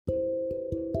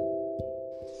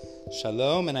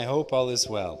Shalom, and I hope all is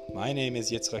well. My name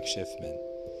is Yitzchak Schiffman.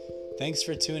 Thanks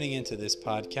for tuning into this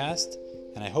podcast,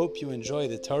 and I hope you enjoy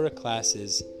the Torah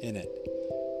classes in it.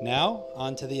 Now,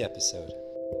 on to the episode.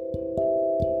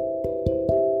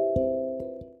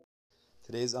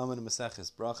 Today's Amud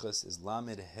Maseches Berachos is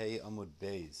Lamed Hey Amud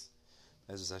Beis.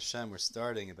 As Hashem, we're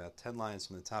starting about 10 lines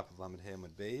from the top of Lamed Hey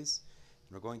Amud Beis,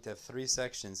 and we're going to have 3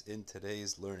 sections in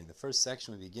today's learning. The first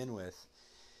section we begin with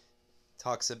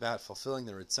talks about fulfilling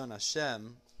the Ritzon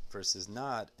Hashem versus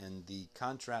not, and the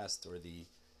contrast or the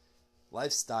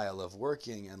lifestyle of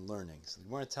working and learning. So the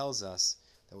Gemara tells us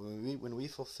that when we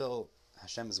fulfill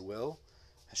Hashem's will,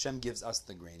 Hashem gives us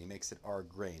the grain. He makes it our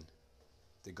grain,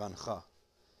 the gancha,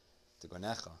 the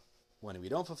gonecha. When we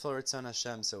don't fulfill Ritzon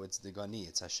Hashem, so it's the gani,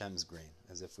 it's Hashem's grain,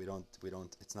 as if we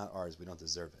don't, it's not ours, we don't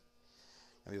deserve it.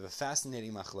 And we have a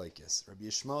fascinating machlokes. Rabbi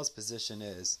Yishmael's position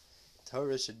is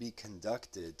Torah should be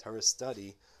conducted, Torah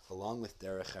study, along with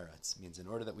derech eretz. Means in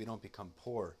order that we don't become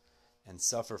poor and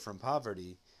suffer from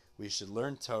poverty, we should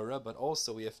learn Torah, but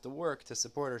also we have to work to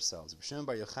support ourselves. Rav Shimon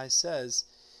Bar Yochai says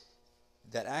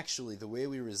that actually the way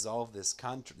we resolve this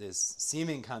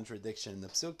seeming contradiction in the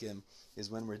psukim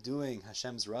is when we're doing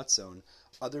Hashem's ratzon,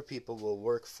 other people will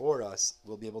work for us,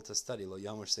 we'll be able to study Lo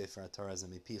Yamur Sefer HaTorah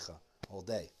Zemipicha all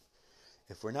day.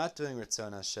 If we're not doing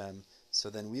Ritzon Hashem, so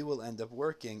then we will end up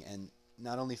working, and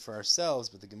not only for ourselves,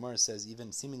 but the Gemara says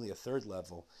even seemingly a third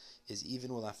level is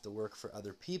even we'll have to work for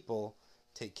other people,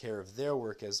 take care of their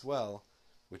work as well,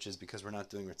 which is because we're not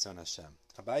doing Ritzon Hashem.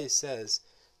 Abaye says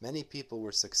many people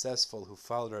were successful who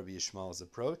followed Rabbi Yishmael's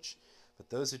approach, but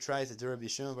those who tried to do Rabbi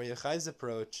Shimon Bar Yochai's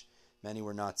approach, many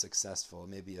were not successful.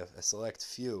 Maybe a select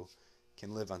few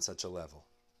can live on such a level.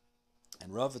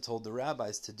 And Rava told the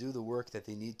rabbis to do the work that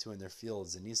they need to in their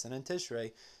fields in Nisan and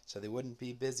Tishrei, so they wouldn't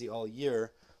be busy all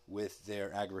year with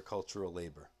their agricultural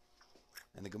labor.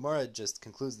 And the Gemara just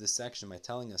concludes this section by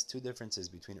telling us 2 differences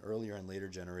between earlier and later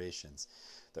generations.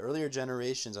 The earlier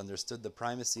generations understood the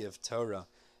primacy of Torah,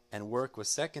 and work was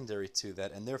secondary to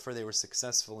that, and therefore they were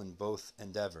successful in both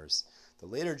endeavors. The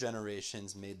later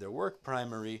generations made their work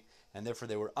primary, and therefore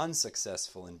they were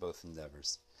unsuccessful in both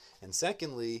endeavors. And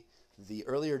secondly, the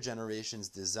earlier generations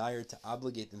desired to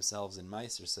obligate themselves in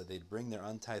Meiser, so they'd bring their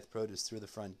untithed produce through the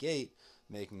front gate,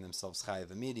 making themselves chayiv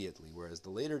immediately, whereas the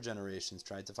later generations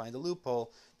tried to find a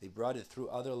loophole. They brought it through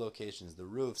other locations, the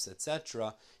roofs,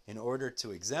 etc., in order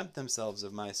to exempt themselves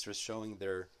of Meiser, showing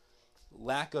their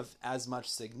lack of as much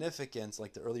significance,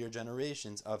 like the earlier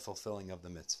generations, of fulfilling of the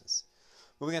mitzvahs.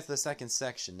 Moving on to the second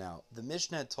section now. The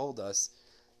Mishnah told us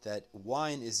that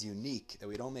wine is unique, that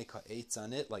we don't make ha'etz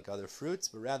on it like other fruits,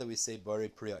 but rather we say bari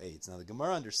priya eitz. Now the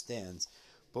Gemara understands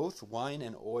both wine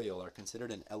and oil are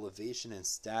considered an elevation in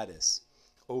status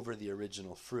over the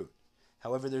original fruit.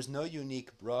 However, there's no unique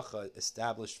beracha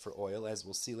established for oil, as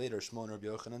we'll see later. Shmuel and Rabbi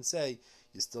Yochanan say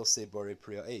you still say bari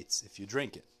priya eitz if you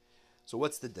drink it. So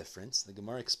what's the difference? The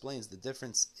Gemara explains the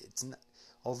difference.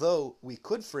 Although we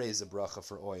could phrase a bracha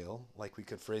for oil, like we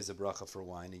could phrase a bracha for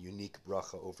wine, a unique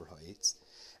bracha over ha'etz,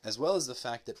 as well as the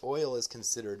fact that oil is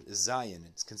considered zayin,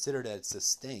 it's considered that it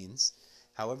sustains.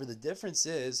 However, the difference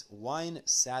is wine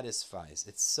satisfies,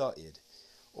 it's sa'id.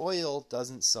 Oil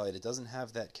doesn't sa'id, it doesn't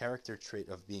have that character trait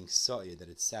of being sa'id, that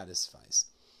it satisfies.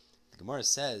 The Gemara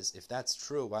says, if that's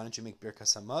true, why don't you make beracha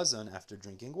hamazon after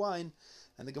drinking wine?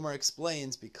 And the Gemara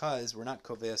explains, because we're not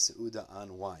kovea seuda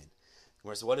on wine.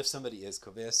 Whereas what if somebody is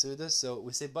kovea seuda? So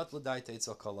we say bat l'daita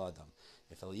etzel kol adam.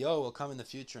 If Eliyahu will come in the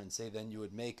future and say then you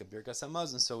would make a beracha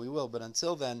hamazon, so we will. But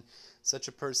until then, such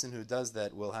a person who does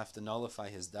that will have to nullify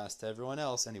his das to everyone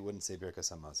else, and he wouldn't say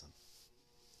beracha hamazon.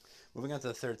 Moving on to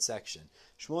the third section.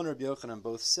 Shmuel and Rabbi Yochanan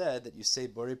both said that you say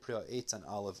bari priya eitz on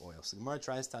olive oil. So the Gemara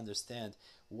tries to understand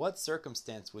what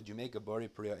circumstance would you make a bari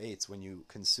priya eitz when you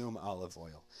consume olive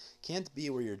oil. Can't be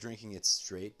where you're drinking it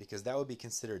straight, because that would be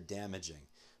considered damaging.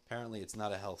 Apparently it's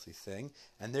not a healthy thing,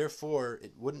 and therefore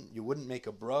you wouldn't make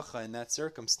a bracha in that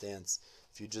circumstance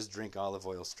if you just drink olive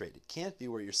oil straight. It can't be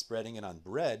where you're spreading it on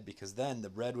bread, because then the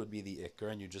bread would be the ikar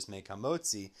and you just make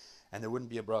hamotzi, and there wouldn't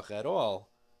be a bracha at all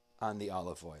on the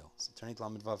olive oil. So turning to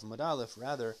Lamed Vav Amud Aleph,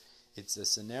 rather it's a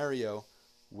scenario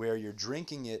where you're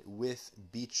drinking it with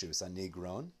beet juice, a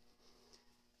negron,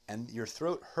 and your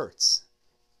throat hurts.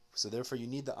 So therefore you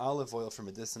need the olive oil for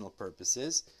medicinal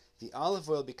purposes. The olive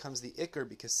oil becomes the ikar,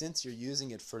 because since you're using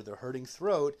it for the hurting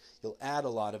throat, you'll add a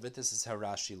lot of it. This is how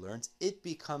Rashi learns. It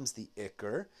becomes the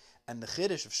ikar, and the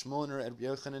chiddush of Shmuel and Rabbi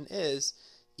Yochanan is,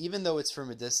 even though it's for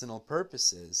medicinal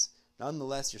purposes,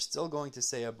 nonetheless you're still going to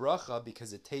say a bracha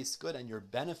because it tastes good and you're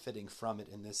benefiting from it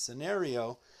in this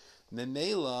scenario.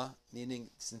 Memela, meaning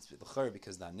since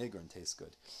because the nigron tastes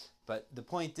good. But the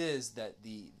point is that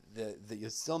you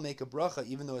still make a bracha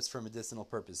even though it's for medicinal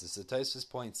purposes. So Tosfos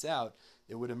points out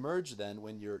it would emerge then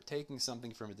when you're taking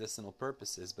something for medicinal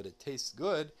purposes, but it tastes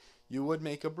good, you would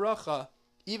make a bracha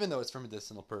even though it's for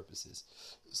medicinal purposes.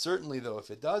 Certainly, though, if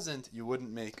it doesn't, you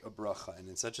wouldn't make a bracha. And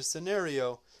in such a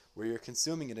scenario where you're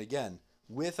consuming it again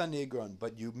with a nigron,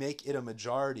 but you make it a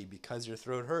majority because your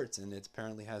throat hurts and it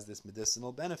apparently has this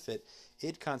medicinal benefit,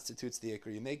 it constitutes the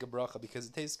ikr. You make a bracha because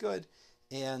it tastes good,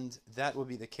 and that would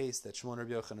be the case that Shimon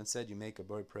Rabbi Yochanan said you make a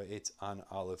bor pra'etz on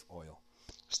olive oil.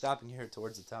 Stopping here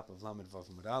towards the top of Lamed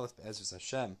Vav Amud Aleph, Be'ezus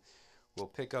Hashem. We'll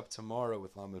pick up tomorrow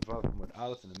with Lamed Vav Amud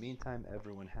Aleph. In the meantime,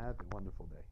 everyone have a wonderful day.